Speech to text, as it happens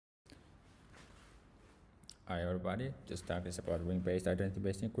Hi everybody, this talk is about ring-based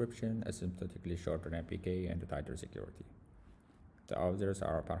identity-based encryption, asymptotically short than MPK, and tighter security. The authors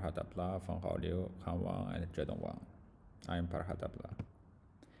are Parhat Abla, Feng-Hao, Wang, and Zhedong Wang. I am Parhat Abla.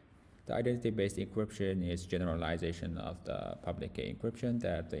 The identity-based encryption is generalization of the public key encryption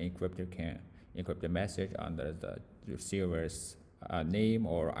that the encryptor can encrypt the message under the receiver's name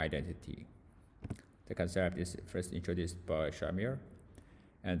or identity. The concept is first introduced by Shamir,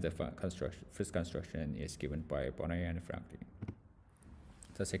 and the first construction is given by Bonnet and Franklin.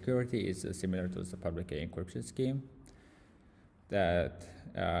 The security is similar to the public key encryption scheme. That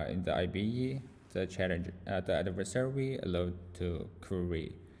in the IBE, the adversary allowed to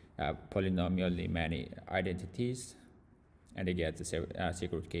query polynomially many identities, and they get the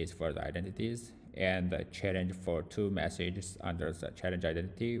secret keys for the identities, and the challenge for two messages under the challenge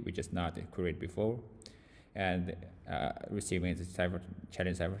identity, which is not queried before, and receiving the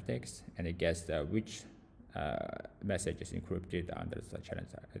challenge ciphertext, and it gets which message is encrypted under the challenge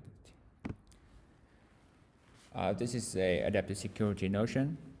identity. This is a adaptive security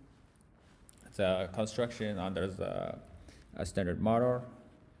notion. The construction under the standard model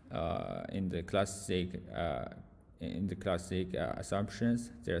in the classic assumptions,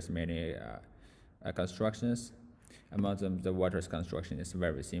 there's many constructions. Among them, the Waters construction is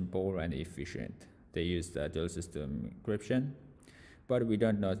very simple and efficient. They use the dual system encryption, but we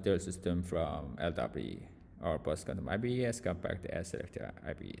don't know dual system from LWE or post-quantum IBE as compared to selective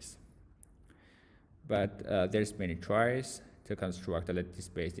IBEs. But there's many tries to construct a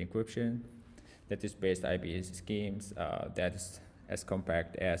lattice-based encryption, lattice-based IBE schemes that's as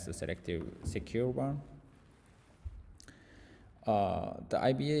compact as the selective secure one. The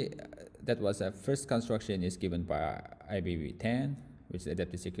IBE that was a first construction is given by IBE 10, which is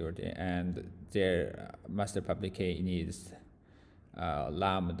adaptive security, and their master public key needs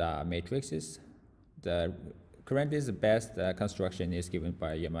lambda matrices. Currently the best construction is given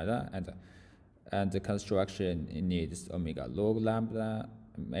by Yamada, and the construction needs omega log lambda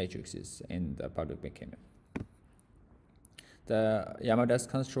matrices in the public key. The Yamada's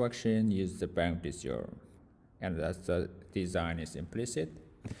construction uses the boundary theorem, and thus the design is implicit.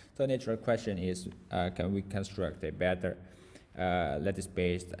 So the natural question is, can we construct a better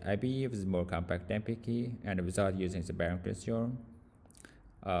lattice-based IBE with more compact MPK and without using the boundary theorem?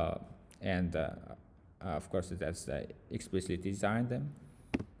 Of course, that's explicitly designed them.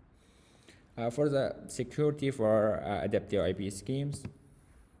 For the security for adaptive IBE schemes,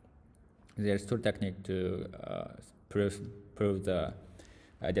 there's two techniques to prove the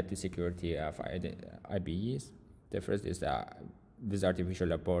adaptive security of IBEs. The first is with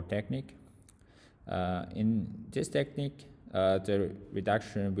artificial abort technique. In this technique, the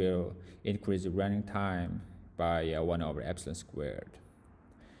reduction will increase the running time by 1 over epsilon squared.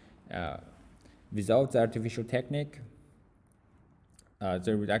 Without the artificial technique,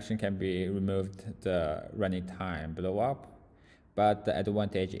 the reduction can be removed, the running time blow up, but the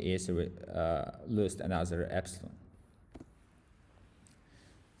advantage is lose another epsilon.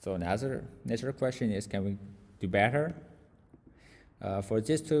 So another natural question is, can we do better? For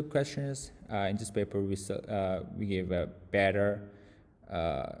these two questions, in this paper, we give a better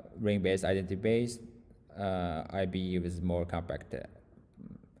ring-based identity-based IBE with more compact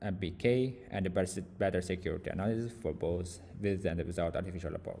MPK and better security analysis for both with and without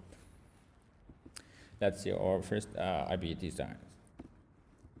artificial abort. Let's see our first IBE design.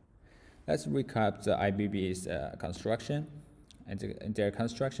 Let's recap the IBB's construction. And in their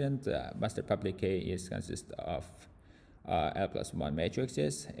construction, the master public key consists of L+1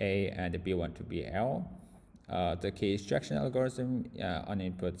 matrices, A and B1 to BL. The key extraction algorithm on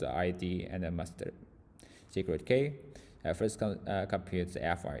input the ID and the master secret key. First computes the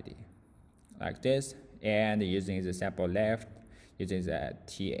FID like this, and using the sample left, using the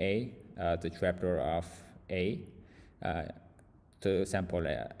TA, the trapdoor of A, to sample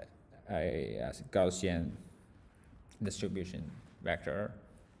a Gaussian distribution vector,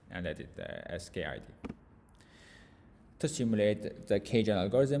 and that is the SKID. To simulate the K-gen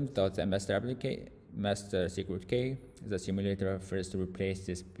algorithm without the master secret key, the simulator first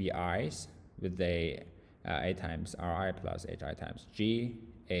replaces BIs with a times RI plus HI times G,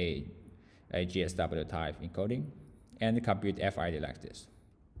 a GSW type encoding, and compute FID like this.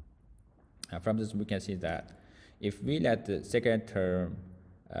 From this, we can see that if we let the second term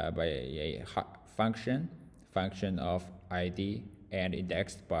by a function of ID and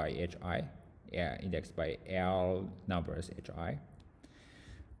indexed by HI, indexed by L numbers HI,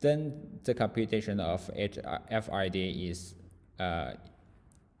 then the computation of FID is a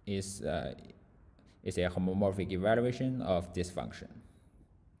homomorphic evaluation of this function.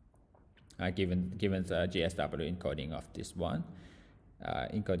 given the GSW encoding of this one,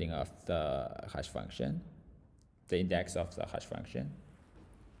 encoding of the hash function, the index of the hash function,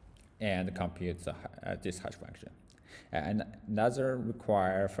 and compute this hash function. And another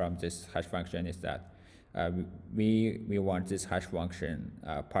require from this hash function is that we want this hash function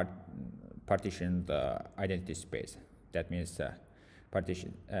partition the identity space. That means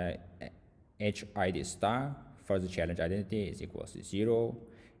partition HID star for the challenge identity is equals to 0,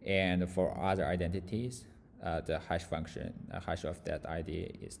 and for other identities, the hash function hash of that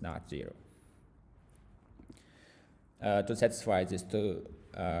ID is not 0. To satisfy these two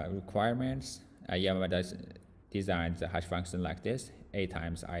requirements, Yamada designed the hash function like this: A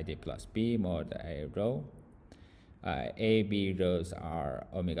times ID plus B mod A row. A, B rows are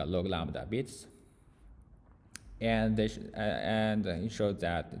omega log lambda bits, and it shows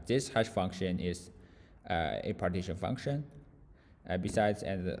that this hash function is a partition function.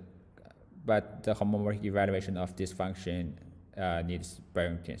 But the homomorphic evaluation of this function needs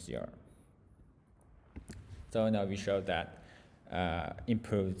Barrington's theorem. So now we show that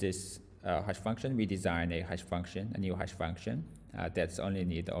improve this hash function. We design a hash function, a new hash function that's only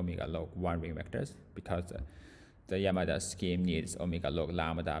need omega log 1 ring vectors, because the Yamada scheme needs omega log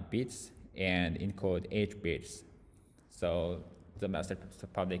lambda bits and encode H bits. So the master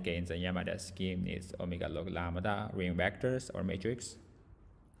public key in the Yamada scheme needs omega log lambda ring vectors or matrix.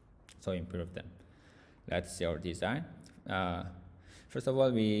 So improve them. Let's see our design. First of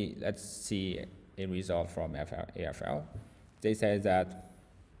all, let's see a result from AFL. They say that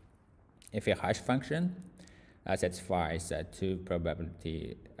if a hash function satisfies two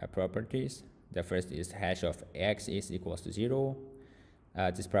probability properties, the first is hash of x is equals to 0.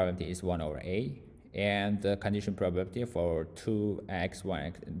 This probability is 1 over a, and the condition probability for two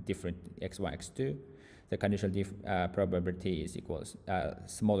x1 different x1 x2, the conditional probability is equals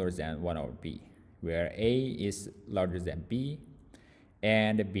smaller than 1 over b, where a is larger than b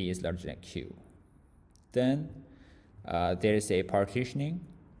and b is larger than q. Then there is a partitioning.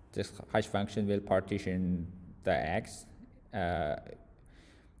 This hash function will partition the x,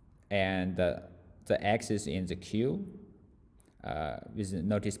 and the x is in the q with a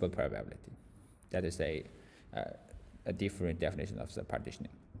noticeable probability. That is a different definition of the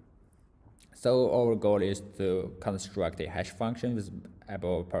partitioning. So our goal is to construct a hash function with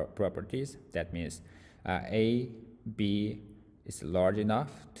above properties. That means a, b is large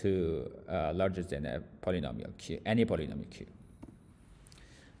enough to larger than a polynomial q, any polynomial q.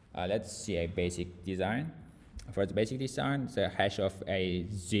 Let's see a basic design. For the basic design, the hash of a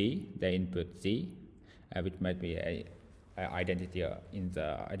z, the input z, which might be a identity in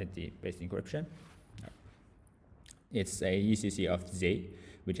the identity-based encryption. It's a ECC of z,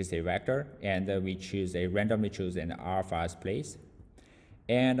 which is a vector, and we randomly choose an alpha as place,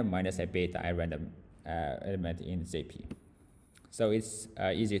 and minus a beta, a random element in ZP. So it's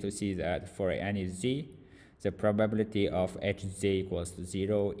easy to see that for any z, the probability of hz equals to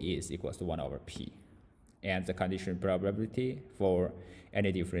 0 is equals to 1 over p. And the condition probability for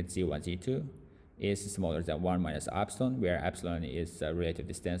any different z1, z2 is smaller than 1 minus epsilon, where epsilon is the relative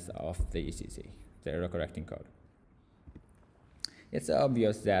distance of the ECC, the error correcting code. It's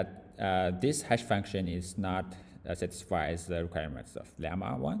obvious that this hash function is not satisfies the requirements of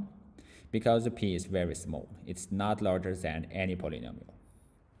lemma 1, because the p is very small. It's not larger than any polynomial.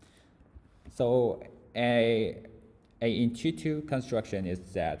 So a intuitive construction is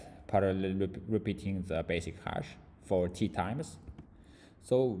that parallel repeating the basic hash for t times.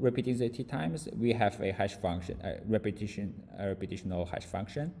 So repeating the t times, we have a hash function, a repetitional hash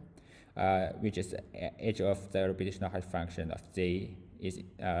function, which is h of the repetitional hash function of z is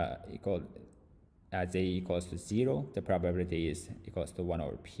z equals to 0. The probability is equals to 1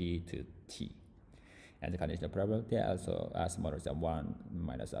 over p to t, and the conditional probability also smaller than 1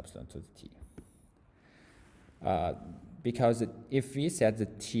 minus epsilon to the t. Because if we set the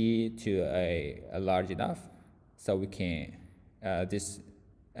t to a large enough, so we can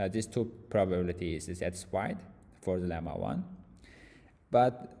these two probabilities is satisfied for the lemma 1,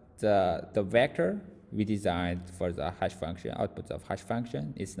 but the vector we designed for the hash function, output of hash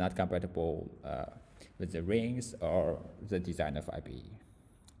function, is not compatible with the rings or the design of IPE.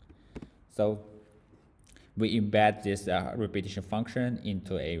 So we embed this repetition function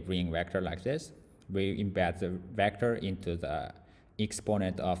into a ring vector like this. We embed the vector into the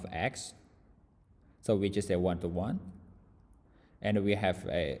exponent of x. So we just say 1 to 1. And we have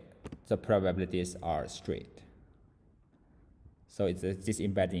the probabilities are straight. So this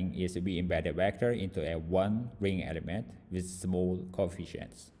embedding is we embed a vector into a one ring element with small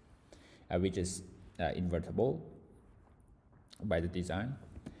coefficients, which is invertible by the design.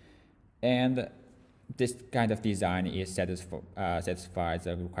 And this kind of design is satisfies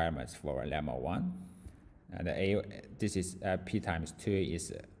the requirements for lemma 1. And this is p times 2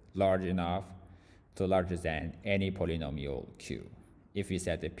 is large enough to larger than any polynomial q. If we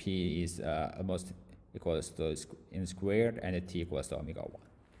set the p is almost equals to n squared and t equals to omega 1.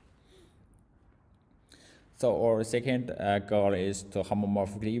 So our second goal is to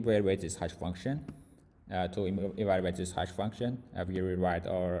homomorphically evaluate this hash function. To evaluate this hash function, we rewrite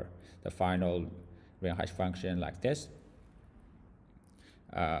the final ring hash function like this.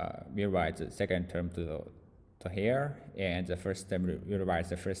 We write the second term to here, and the first term, we rewrite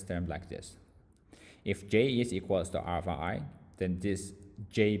the first term like this. If j is equals to alpha I, then this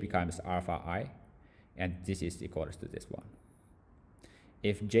j becomes alpha I, and this is equals to this one.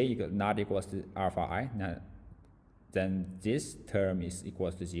 If j not equals to alpha I, then this term is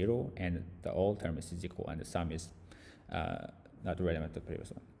equals to 0, and the whole term is equal, and the sum is not relevant to the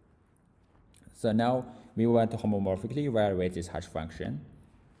previous one. So now we want to homomorphically evaluate this hash function.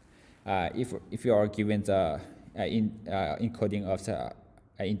 If you are given the encoding of the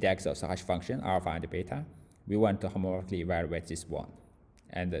index of the hash function, alpha and beta, we want to homomorphically evaluate this one,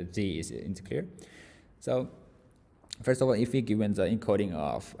 and z is clear. So first of all, if we given the encoding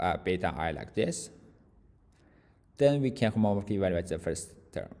of beta I like this, then we can homomorphically evaluate the first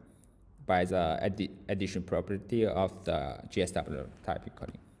term by the addition property of the GSW type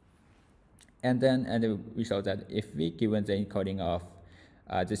encoding. And we show that if we given the encoding of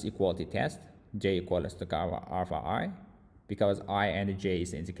this equality test, j equals to alpha I, because I and j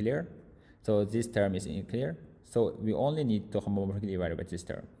is clear, so this term is clear. So we only need to homomorphically evaluate this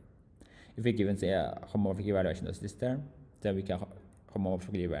term. If we given the homomorphic evaluation of this term, then we can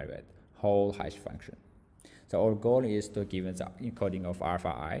homomorphically evaluate whole hash function. So our goal is to given the encoding of alpha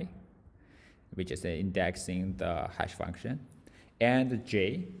I, which is indexing the hash function, and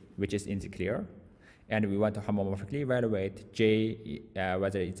j, which is clear, and we want to homomorphically evaluate j,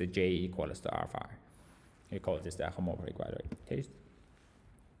 whether it's a j equals to alpha I. We call this the homomorphic evaluation case.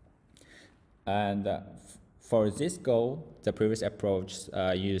 And for this goal, the previous approach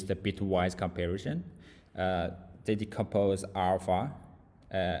used the bitwise comparison. They decompose alpha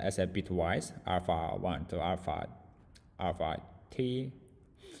as a bitwise, alpha 1 to alpha t,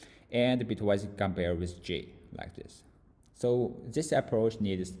 and bitwise compare with j like this. So this approach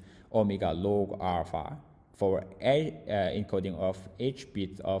needs omega log alpha for encoding of each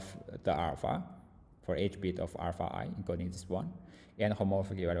bit of the alpha, for each bit of alpha I, encoding this one, and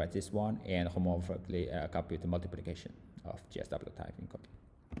homomorphically evaluate this one, and homomorphically compute the multiplication of GSW type encoding.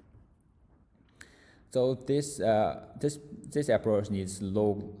 So this approach needs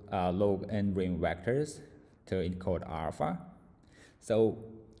log n ring vectors to encode alpha. So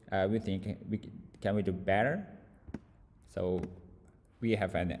we think can we do better? So we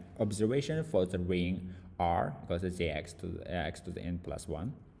have an observation for the ring R equals to jx to the x to the n plus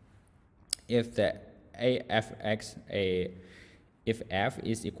 1. If the if f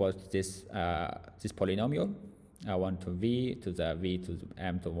is equal to this this polynomial 1 to v to the v to the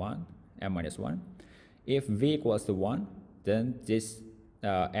m to 1 m minus 1. If v equals to 1, then this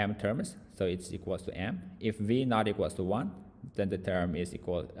m terms, so it's equals to m. If v not equals to 1, then the term is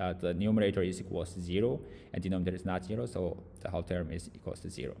equal, the numerator is equals to 0, and denominator is not 0, so the whole term is equals to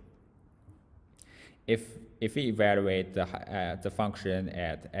 0. If we evaluate the function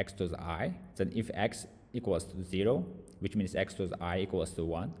at x to the I, then if x equals to 0, which means x to the I equals to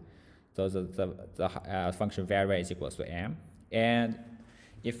 1, so the function variable is equals to m. And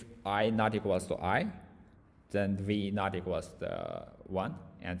if I not equals to I, then v not equals to 1,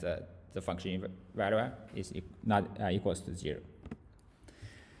 and the function variable is not equals to 0.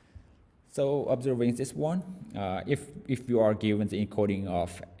 So observing this one, if you are given the encoding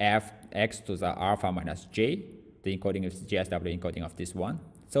of fx to the alpha minus j, the encoding is GSW encoding of this one,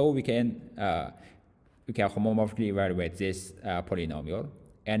 so we can homomorphically evaluate this polynomial,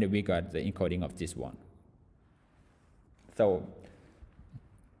 and we got the encoding of this one. So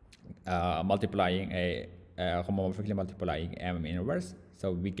homomorphically multiplying m inverse,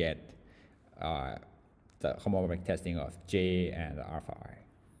 so we get the homomorphic testing of j and alpha I.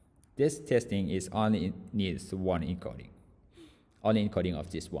 This testing is only needs one encoding, only encoding of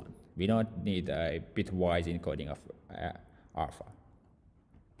this one. We don't need a bitwise encoding of alpha.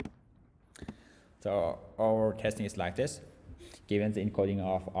 So our testing is like this. Given the encoding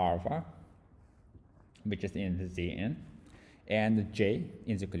of alpha, which is in the Zn, and j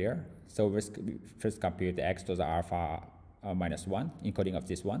in the clear, so we first compute the x to the alpha minus 1, encoding of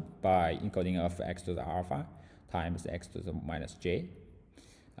this one, by encoding of x to the alpha times x to the minus j,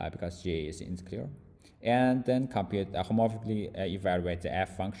 because j is in the clear. and then compute homomorphically evaluate the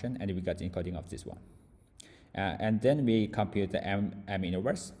f function, and we got the encoding of this one. And then we compute the m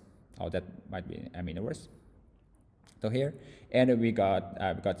inverse. Oh, that might be m inverse. So here, and we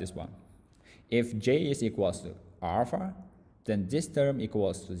got this one. If j is equals to alpha, then this term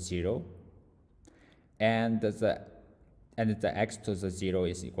equals to 0, and the x to the 0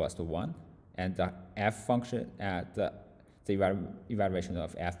 is equals to 1, and the f function, the evaluation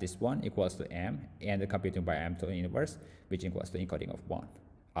of f, this one, equals to m, and the computing by m to inverse, which equals to encoding of 1.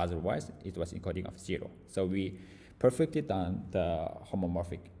 Otherwise, it was encoding of 0. So we perfectly done the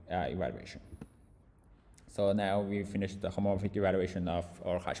homomorphic evaluation. So now we finished the homomorphic evaluation of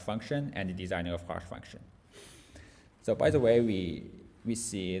our hash function and the designing of hash function. So by the way, we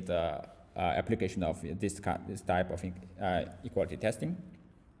see the application of this type of equality testing.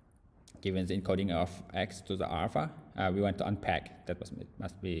 Given the encoding of x to the alpha, we want to unpack. That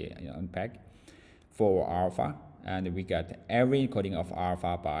must be unpack for alpha, and we got every encoding of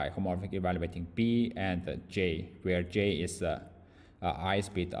alpha by homomorphic evaluating b and j, where j is the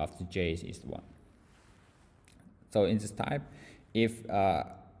ith bit of the j is 1. So in this type, if the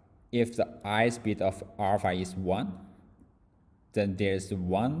ith bit of alpha is 1, then there's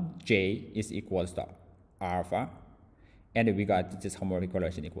 1 j is equals to alpha, and we got this homomorphic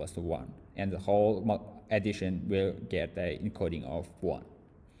evaluation equals to 1, and the whole addition will get the encoding of 1.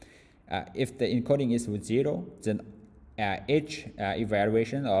 If the encoding is 0, then each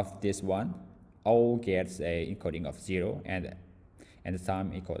evaluation of this one all gets a encoding of 0, and the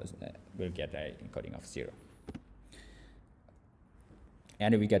sum equals will get a encoding of 0.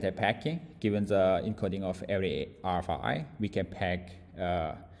 And we get a packing. Given the encoding of every alpha I, we can pack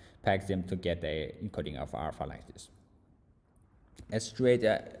them to get a encoding of alpha like this. A straight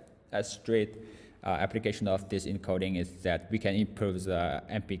application of this encoding is that we can improve the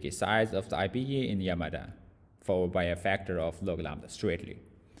MPK size of the IPE in Yamada by a factor of log lambda straightly.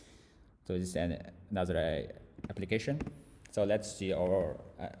 So this is another application. So let's see our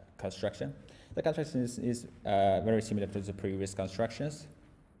construction. The construction is very similar to the previous constructions.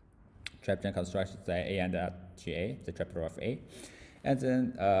 Trapjack constructions, the A and the GA, the trapdoor of A. And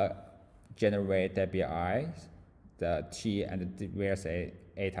then generate the BI, the T, and the, where say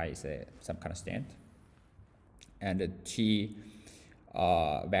eta is some constant. And the T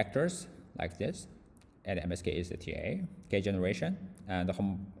vectors like this. And MSK is the TA. K generation. And the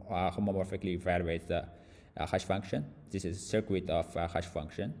homomorphically evaluate the hash function. This is circuit of hash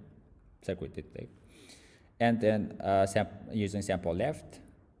function. Circuit. And then using sample left,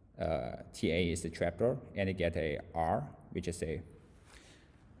 TA is the trapdoor, and you get a R, which is a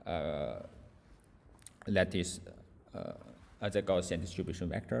lattice, the Gaussian distribution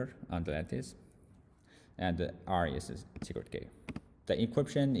vector on the lattice, and the R is a secret key. The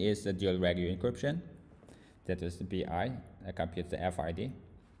encryption is the dual regular encryption. That is the BI. I compute the FID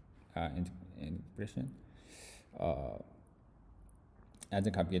encryption. And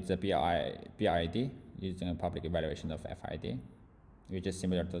then compute the BID using a public evaluation of FID, which is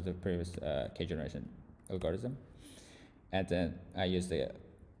similar to the previous K generation algorithm. And then I use the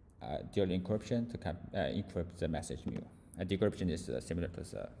dual encryption to encrypt the message mu. And decryption is similar to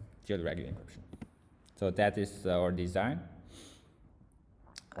the dual regular encryption. So that is our design.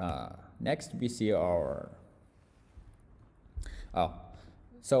 Next, we see our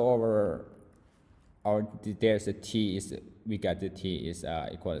there's a T is, we got the T is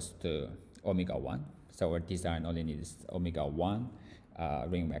equals to omega 1. So our design only needs omega 1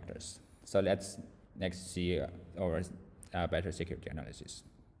 ring vectors. So let's next see our better security analysis.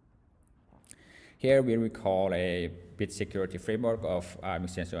 Here we recall a bit security framework of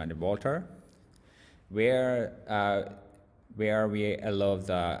Mixenso and Walter, where we allow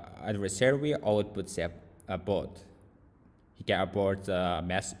the adversary output abort. He can abort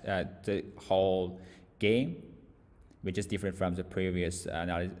the whole game, which is different from the previous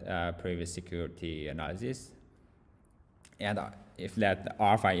previous security analysis. And if that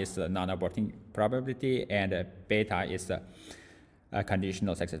alpha is the non-aborting probability and beta is a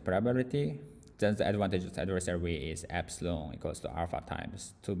conditional success probability, then the advantage of the adversary is epsilon equals to alpha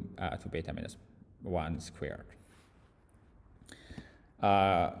times 2 beta minus 1 squared.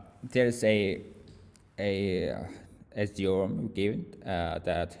 There is a theorem given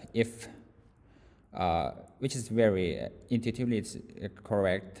that if which is very intuitively it's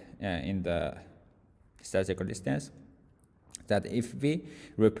correct in the statistical distance, that if we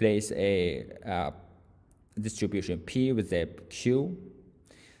replace a distribution P with a Q,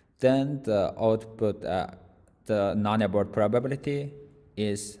 then the output, the non-abort probability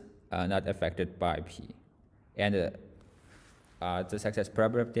is not affected by P. And the success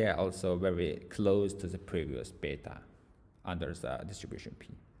probability are also very close to the previous beta under the distribution P.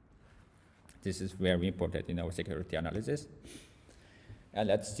 This is very important in our security analysis. And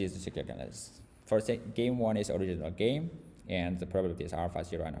let's see the security analysis. For game 1 is original game, and the probability is alpha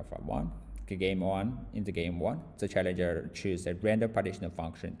 0 and alpha 1. In the game 1, the challenger chooses a random partition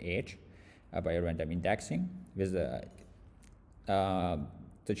function H by random indexing. With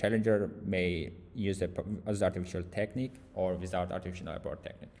the challenger may use as artificial technique or without artificial abort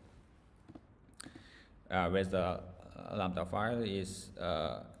technique. Where the lambda file is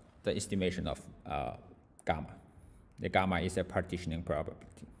the estimation of gamma. The gamma is a partitioning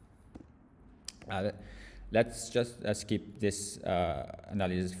probability. Let's just skip this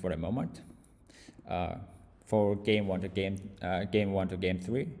analysis for a moment. For game 1 to game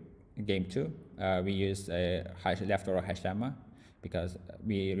 3, game 2, we use a leftover hash lemma because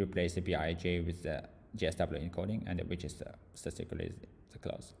we replace the BIJ with the GSW encoding, and which is statistically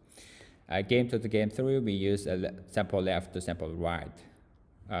close. Game 2 to game 3, we use a sample left to sample right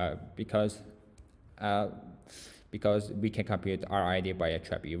because we can compute RID by a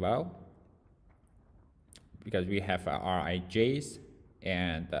trap eval, because we have RIJs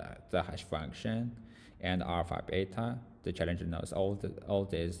and the hash function and alpha beta. The challenger knows all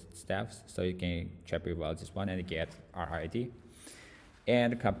these steps, so you can trap eval this one and get RID,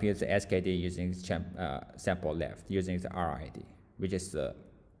 and compute the SKD using sample left using the RID, which is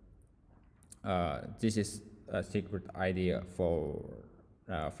this is a secret idea for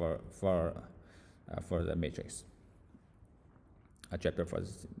the matrix, a chapter for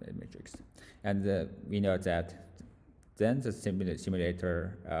the matrix. And we know that then the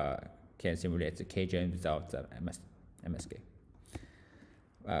simulator can simulate the kgen without the MSK.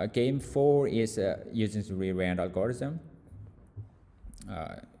 Game 4 is using the rerand algorithm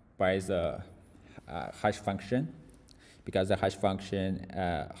by the hash function, because the hash function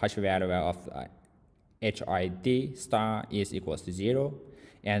hash value of HID star is equals to 0,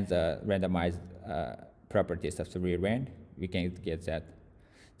 and the randomized properties of the rerand, we can get that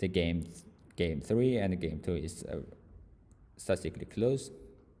the game 3 and game 2 is statistically close.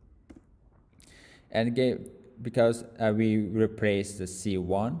 And because we replace the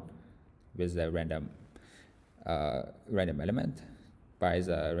C1 with the random element by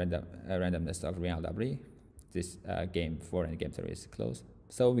the randomness of real W, this game 4 and game 3 is close.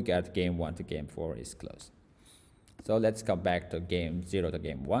 So we got game 1 to game 4 is close. So let's come back to game 0 to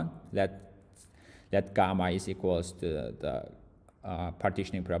game 1. Let gamma is equals to the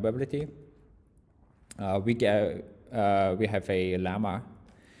partitioning probability. We have a lemma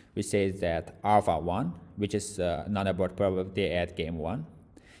which says that alpha 1, which is non-abort probability at game 1,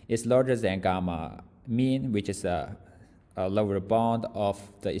 is larger than gamma mean, which is a lower bound of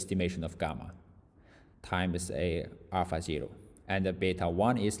the estimation of gamma, times a alpha 0. And the beta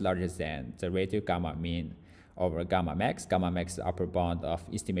 1 is larger than the ratio gamma mean over gamma max. Gamma max is the upper bound of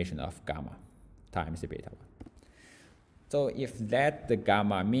estimation of gamma times the beta 1. So if that the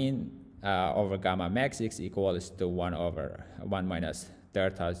gamma mean over gamma max is equals to 1 over 1 minus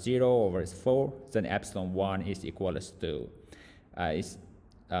delta 0 over 4, then epsilon 1 is equals to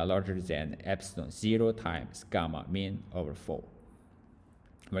larger than epsilon 0 times gamma mean over 4,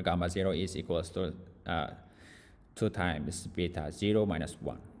 where gamma 0 is equals to 2 times beta 0 minus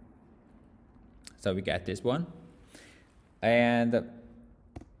 1. So we get this one. And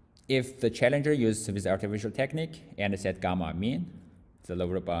if the challenger uses with artificial technique and set gamma mean, the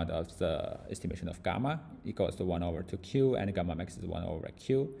lower bound of the estimation of gamma equals to 1 over 2q, and gamma max is 1 over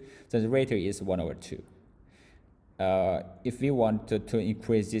q, then the ratio is 1 over 2. If we want to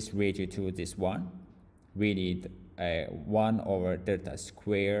increase this ratio to this one, we need 1 over delta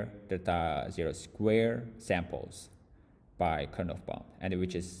 0 square samples by kernel bound, and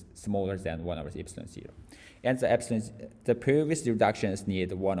which is smaller than 1 over epsilon 0. And the previous reductions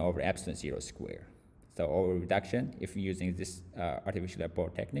need 1 over epsilon 0 square. So over reduction, if using this artificial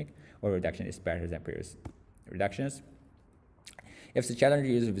abort technique, over reduction is better than previous reductions. If the challenger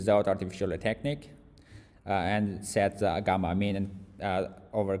uses without artificial technique and set the gamma mean and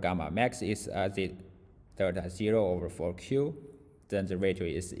over gamma max is the delta 0 over 4q, then the ratio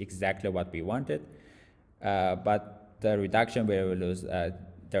is exactly what we wanted, but the reduction will lose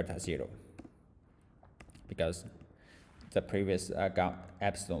delta 0, because the previous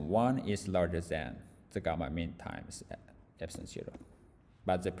epsilon 1 is larger than the gamma mean times epsilon 0.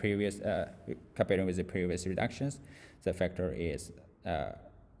 But the previous, comparing with the previous reductions, the factor is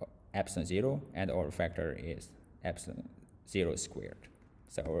epsilon 0, and our factor is epsilon 0 squared.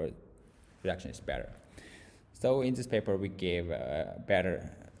 So our reduction is better. So in this paper, we gave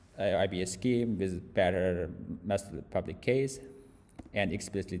better IBA scheme with better master public case and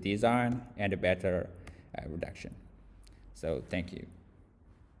explicitly design and a better reduction. So thank you.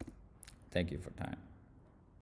 Thank you for time.